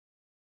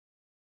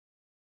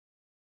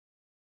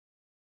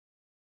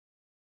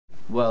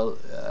Well,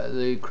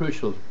 the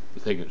crucial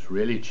thing that's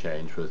really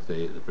changed with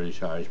the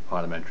British Irish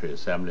Parliamentary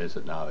Assembly as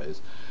it now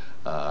is,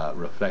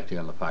 reflecting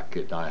on the fact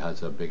it now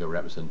has a bigger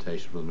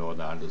representation from the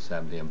Northern Ireland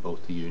Assembly and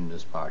both the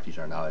Unionist parties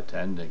are now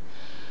attending,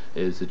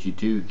 is that you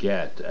do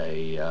get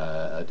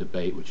a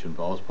debate which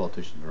involves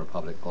politicians from the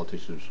Republic,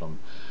 politicians from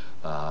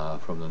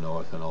the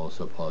North and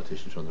also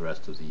politicians from the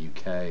rest of the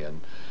UK,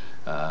 and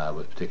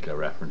with particular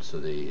reference to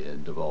the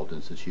devolved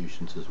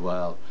institutions as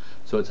well.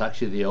 So it's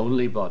actually the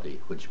only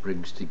body which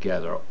brings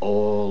together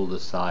all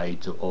the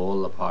sides of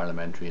all the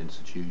parliamentary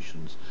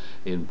institutions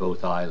in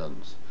both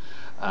islands.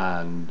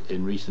 And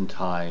in recent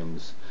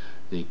times,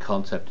 the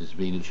concept has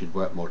been it should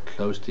work more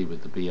closely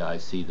with the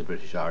BIC, the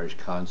British Irish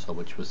Council,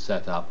 which was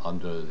set up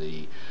under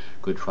the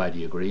Good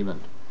Friday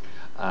Agreement.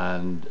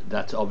 And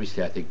that's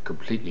obviously, I think,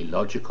 completely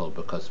logical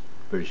because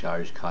British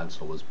Irish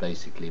Council was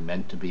basically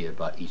meant to be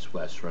about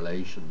East-West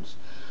relations.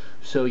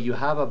 So you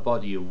have a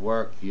body of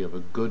work, you have a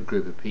good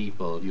group of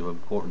people, you have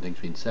important things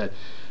being said.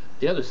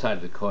 The other side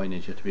of the coin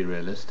is you have to be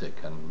realistic,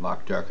 and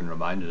Mark Durkan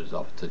reminded us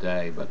of it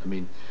today, but I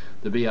mean,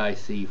 the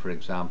BIC, for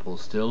example,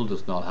 still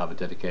does not have a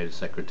dedicated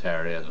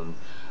secretariat, and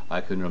I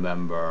can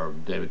remember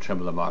David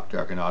Trimble and Mark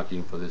Durkan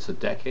arguing for this a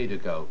decade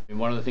ago. And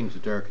one of the things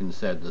that Durkan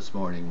said this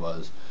morning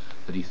was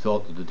that he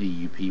thought that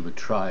the DUP would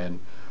try and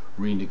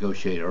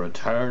renegotiate or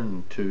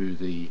return to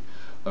the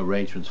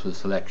arrangements for the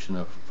selection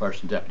of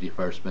First and Deputy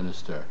First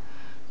Minister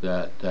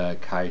that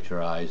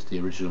characterised the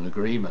original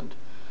agreement,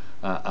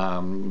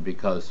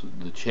 because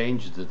the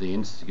changes that they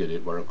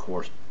instigated were, of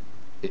course,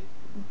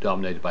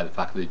 dominated by the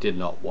fact that they did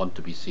not want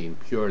to be seen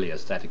purely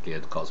aesthetically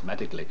and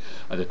cosmetically.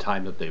 At the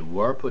time that they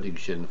were putting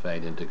Sinn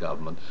Féin into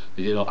government,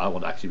 they did not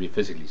want to actually be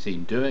physically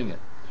seen doing it.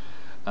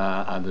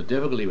 And the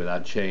difficulty with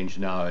that change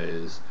now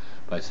is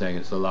by saying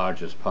it's the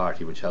largest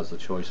party which has the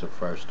choice of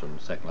first and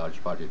second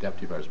largest party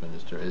deputy first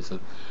minister, is that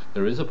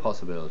there is a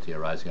possibility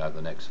arising out of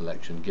the next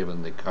election,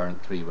 given the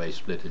current three-way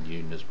split in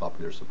Unionist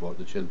popular support,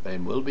 that Sinn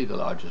Féin will be the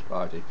largest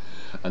party,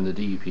 and the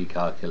DUP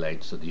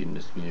calculates that the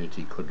Unionist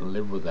community couldn't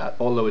live with that,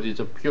 although it is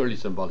a purely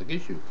symbolic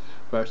issue.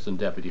 First and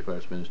deputy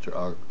first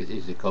minister it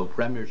is a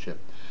co-premiership.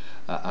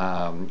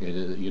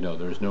 You know,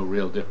 there is no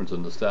real difference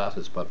in the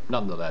status, but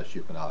nonetheless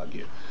you can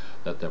argue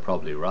that they're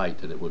probably right,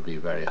 that it would be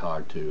very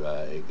hard to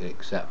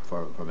accept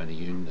for many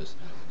Unionists.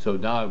 So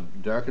now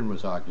Durkan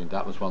was arguing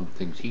that was one of the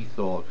things he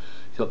thought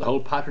the whole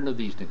pattern of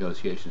these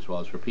negotiations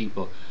was for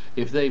people,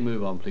 if they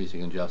move on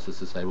policing and justice,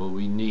 to say, well,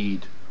 we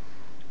need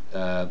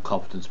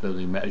confidence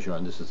building measure,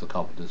 and this is the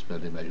confidence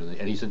building measure.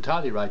 And he's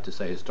entirely right to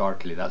say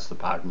historically that's the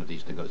pattern of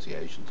these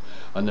negotiations,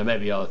 and there may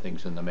be other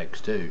things in the mix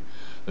too.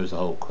 There's a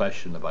whole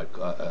question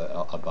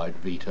about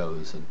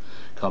vetoes and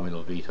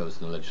communal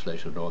vetoes in the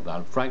legislation of Northern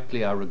Ireland.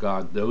 Frankly, I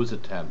regard those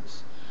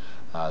attempts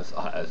as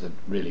a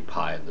really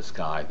pie in the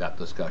sky, that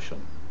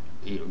discussion,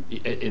 in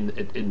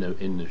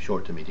the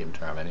short to medium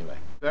term anyway.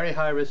 Very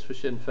high risk for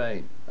Sinn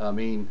Féin. I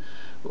mean,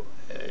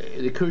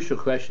 the crucial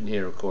question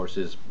here, of course,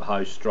 is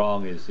how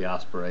strong is the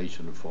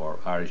aspiration for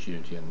Irish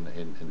unity in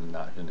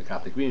the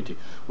Catholic community,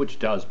 which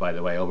does, by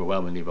the way,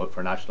 overwhelmingly vote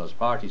for nationalist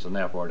parties, and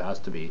therefore it has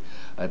to be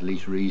at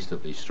least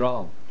reasonably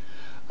strong.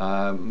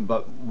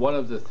 But one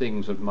of the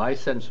things that my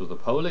sense of the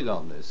polling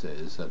on this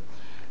is that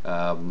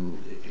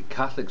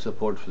Catholic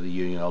support for the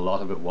Union, a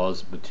lot of it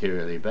was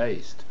materially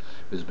based.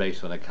 It was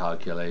based on a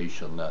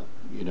calculation that,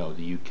 you know,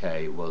 the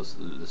UK was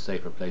the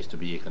safer place to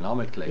be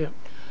economically. Yeah.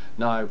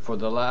 Now, for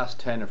the last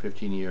 10 or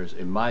 15 years,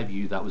 in my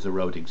view, that was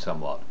eroding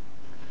somewhat.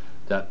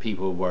 That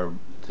people were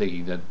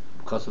thinking that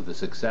because of the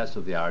success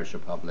of the Irish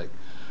Republic,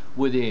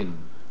 within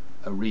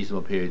a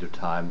reasonable period of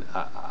time,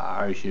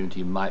 Irish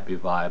unity might be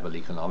viable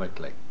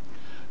economically.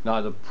 Now,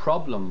 the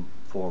problem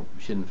for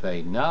Sinn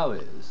Féin now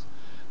is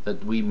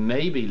that we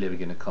may be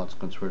living in a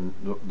consequence where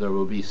there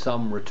will be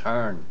some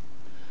return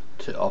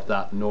of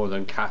that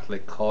Northern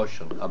Catholic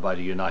caution about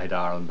a united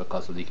Ireland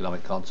because of the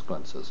economic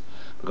consequences,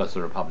 because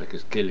the Republic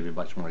is clearly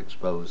much more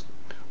exposed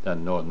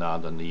than Northern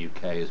Ireland and the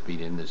UK has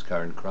been in this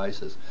current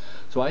crisis.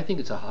 So I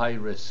think it's a high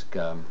risk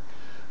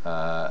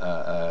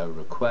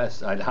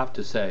request. I'd have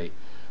to say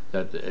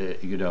that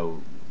you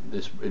know,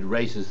 it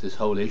raises this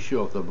whole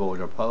issue of the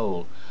border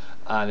poll,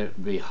 and it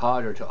would be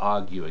harder to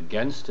argue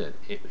against it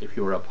if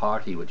you were a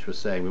party which was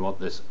saying we want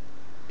this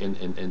in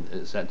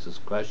a census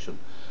question.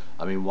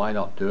 I mean, why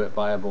not do it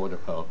by a border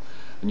poll?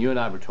 And you and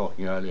I were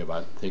talking earlier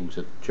about things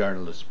that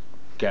journalists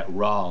get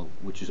wrong,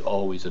 which is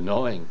always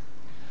annoying.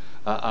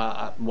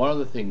 One of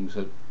the things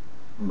that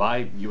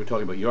you were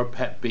talking about your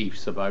pet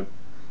beefs about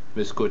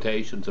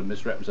misquotations and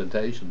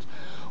misrepresentations.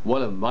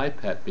 One of my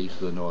pet beefs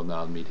with the Northern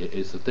Ireland media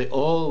is that they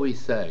always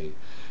say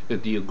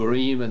that the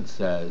agreement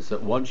says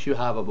that once you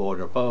have a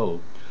border poll,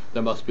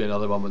 there must be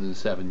another one within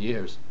 7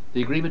 years.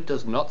 The agreement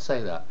does not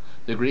say that.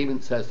 The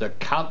agreement says there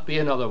can't be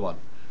another one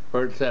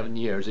for 7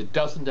 years. It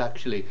doesn't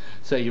actually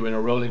say you're in a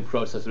rolling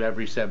process of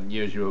every 7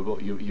 years you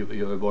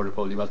have a border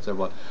poll, you must have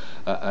one.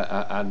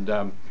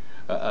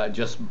 I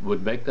just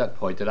would make that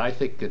point, that I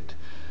think that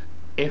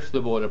If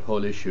the border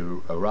poll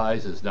issue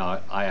arises,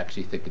 now I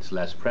actually think it's a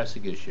less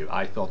pressing issue.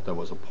 I thought there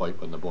was a point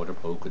when the border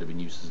poll could have been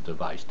used as a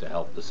device to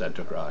help the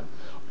centre ground,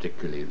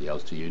 particularly the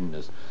Ulster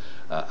Unionists,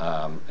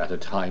 at a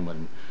time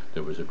when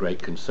there was a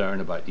great concern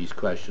about these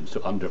questions to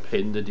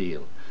underpin the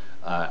deal.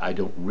 I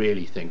don't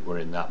really think we're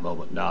in that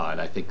moment now,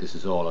 and I think this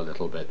is all a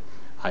little bit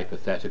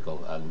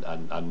hypothetical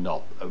and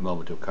not a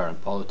moment of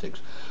current politics.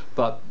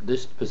 But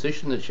this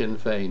position that Sinn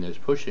Féin is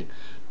pushing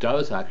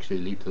does actually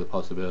lead to the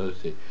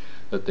possibility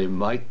that they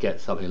might get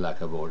something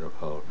like a border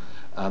poll.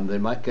 They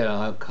might get an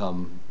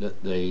outcome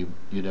that they,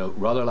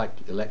 rather like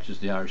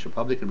elections in the Irish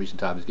Republic in recent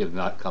times, given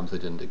outcomes they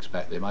didn't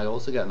expect. They might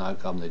also get an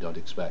outcome they don't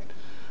expect,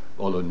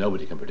 although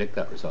nobody can predict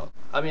that result.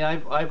 I mean,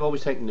 I've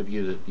always taken the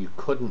view that you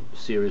couldn't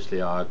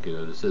seriously argue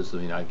that the citizens of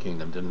the United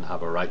Kingdom didn't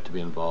have a right to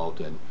be involved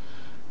in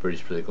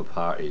British political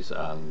parties,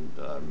 and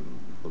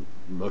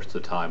most of the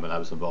time when I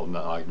was involved in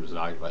that argument, it was an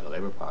argument about the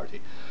Labour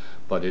Party.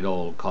 But in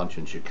all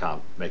conscience, you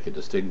can't make a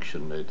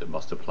distinction. It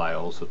must apply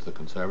also to the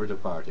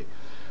Conservative Party.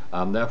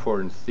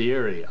 Therefore, in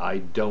theory, I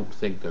don't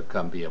think there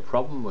can be a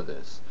problem with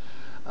this.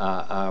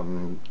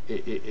 And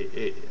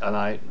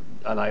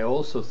I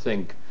also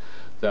think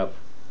that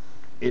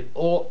it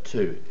ought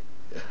to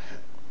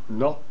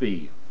not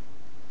be,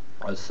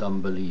 as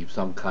some believe,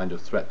 some kind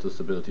of threat to the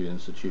stability of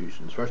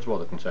institutions. First of all,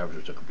 the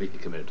Conservatives are completely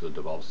committed to the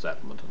devolved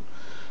settlement and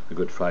the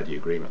Good Friday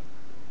Agreement.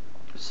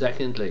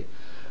 Secondly,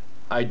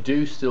 I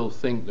do still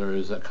think there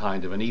is a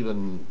kind of, and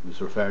even was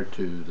referred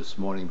to this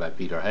morning by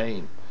Peter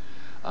Hain,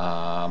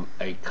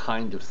 a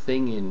kind of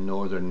thing in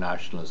Northern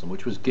nationalism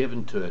which was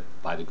given to it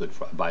by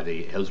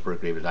the Hillsborough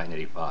Agreement of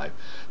 1985.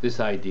 This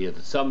idea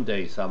that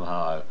someday,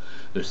 somehow,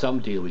 there's some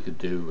deal we could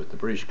do with the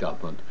British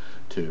government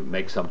to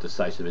make some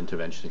decisive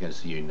intervention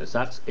against the Unionists.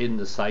 That's in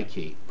the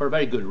psyche for a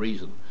very good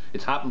reason.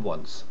 It's happened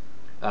once,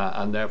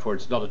 and therefore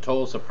it's not at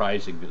all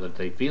surprising that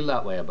they feel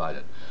that way about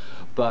it.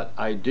 But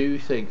I do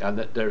think, and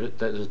that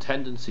there's a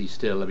tendency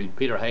still, I mean,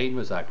 Peter Hain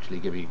was actually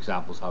giving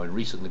examples how in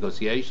recent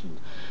negotiations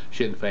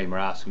Sinn Féin were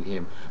asking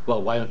him,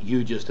 well, why don't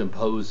you just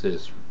impose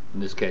this, in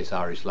this case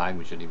Irish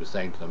language, and he was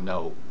saying to them,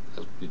 no,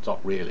 it's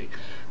not really.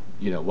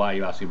 Why are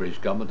you asking the British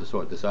government to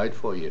sort this out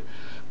for you?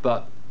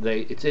 But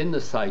it's in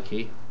the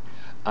psyche,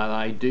 and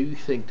I do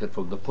think that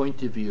from the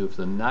point of view of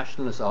the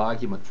nationalist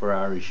argument for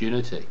Irish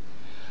unity,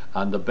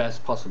 and the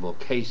best possible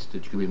case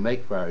that you can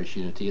make for Irish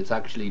unity, it's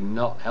actually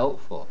not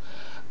helpful.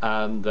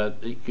 And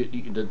that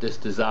this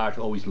desire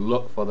to always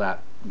look for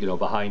that,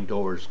 behind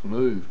doors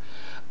move.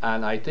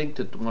 And I think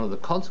that one of the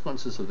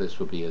consequences of this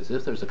will be, as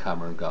if there's a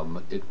Cameron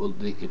government,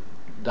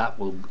 that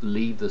will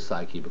leave the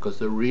psyche, because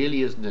there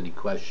really isn't any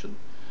question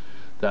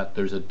that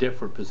there's a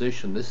different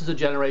position. This is a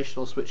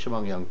generational switch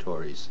among young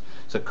Tories.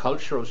 It's a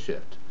cultural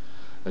shift.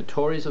 The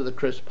Tories of the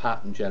Chris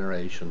Patten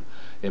generation,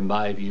 in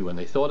my view, when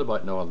they thought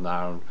about Northern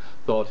Ireland,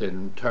 thought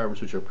in terms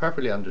which are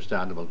perfectly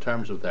understandable in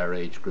terms of their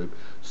age group: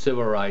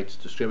 civil rights,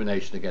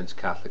 discrimination against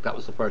Catholic. That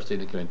was the first thing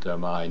that came into their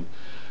mind.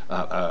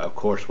 Of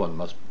course, one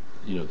must,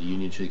 the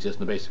union should exist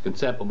in the basic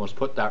consent, but must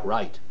put that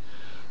right.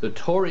 The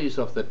Tories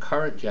of the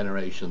current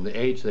generation, the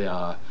age they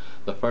are,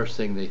 the first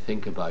thing they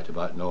think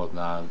about Northern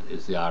Ireland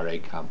is the IRA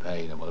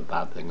campaign and what a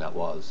bad thing that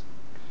was.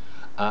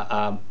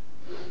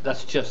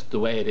 That's just the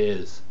way it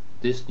is.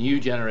 This new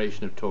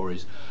generation of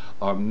Tories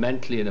are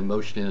mentally and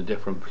emotionally in a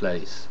different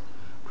place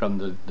from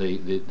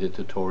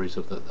the Tories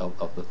of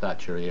the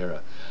Thatcher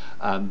era,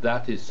 and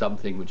that is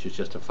something which is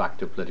just a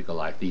fact of political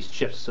life. These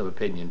shifts of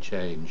opinion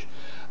change,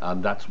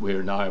 and that's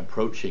we're now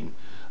approaching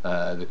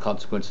the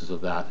consequences of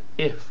that.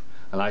 If,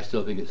 and I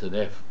still think it's an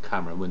if,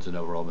 Cameron wins an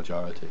overall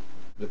majority.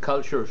 The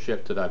cultural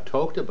shift that I've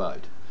talked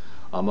about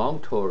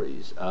among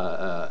Tories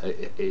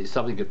is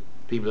something that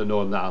people in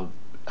Northern Ireland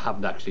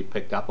haven't actually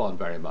picked up on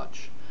very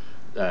much.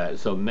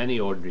 So many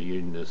ordinary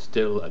unionists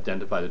still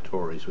identify the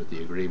Tories with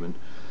the agreement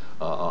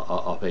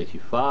of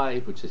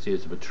 85, which they see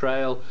as a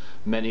betrayal.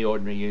 Many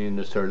ordinary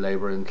unionists are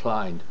Labour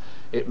inclined.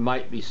 It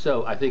might be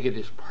so. I think it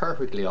is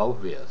perfectly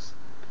obvious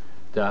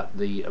that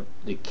the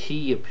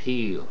key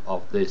appeal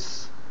of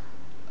this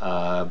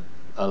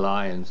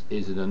alliance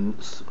is in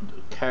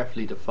a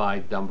carefully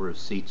defined number of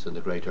seats in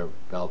the greater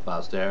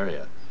Belfast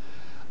area,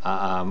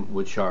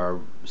 which are,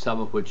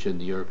 some of which in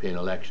the European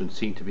election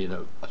seem to be,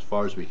 as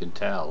far as we can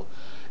tell,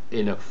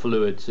 in a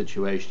fluid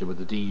situation where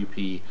the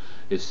DUP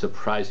is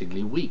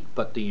surprisingly weak.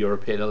 But the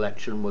European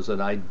election was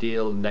an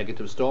ideal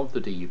negative storm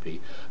for the DUP.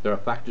 There are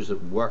factors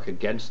that work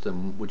against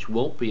them which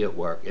won't be at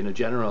work in a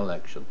general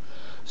election.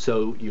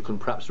 So you can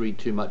perhaps read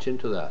too much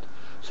into that.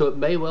 So it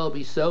may well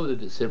be so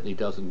that it simply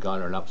doesn't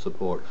garner enough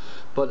support.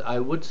 But I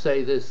would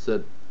say this,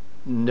 that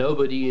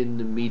nobody in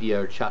the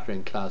media or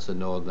chattering class in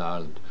Northern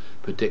Ireland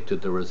predicted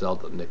the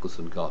result that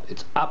Nicholson got.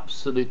 It's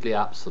absolutely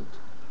absent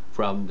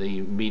from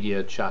the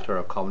media chatter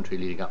or commentary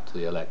leading up to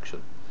the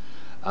election.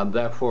 And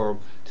therefore,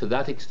 to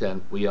that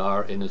extent, we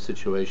are in a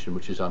situation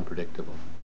which is unpredictable.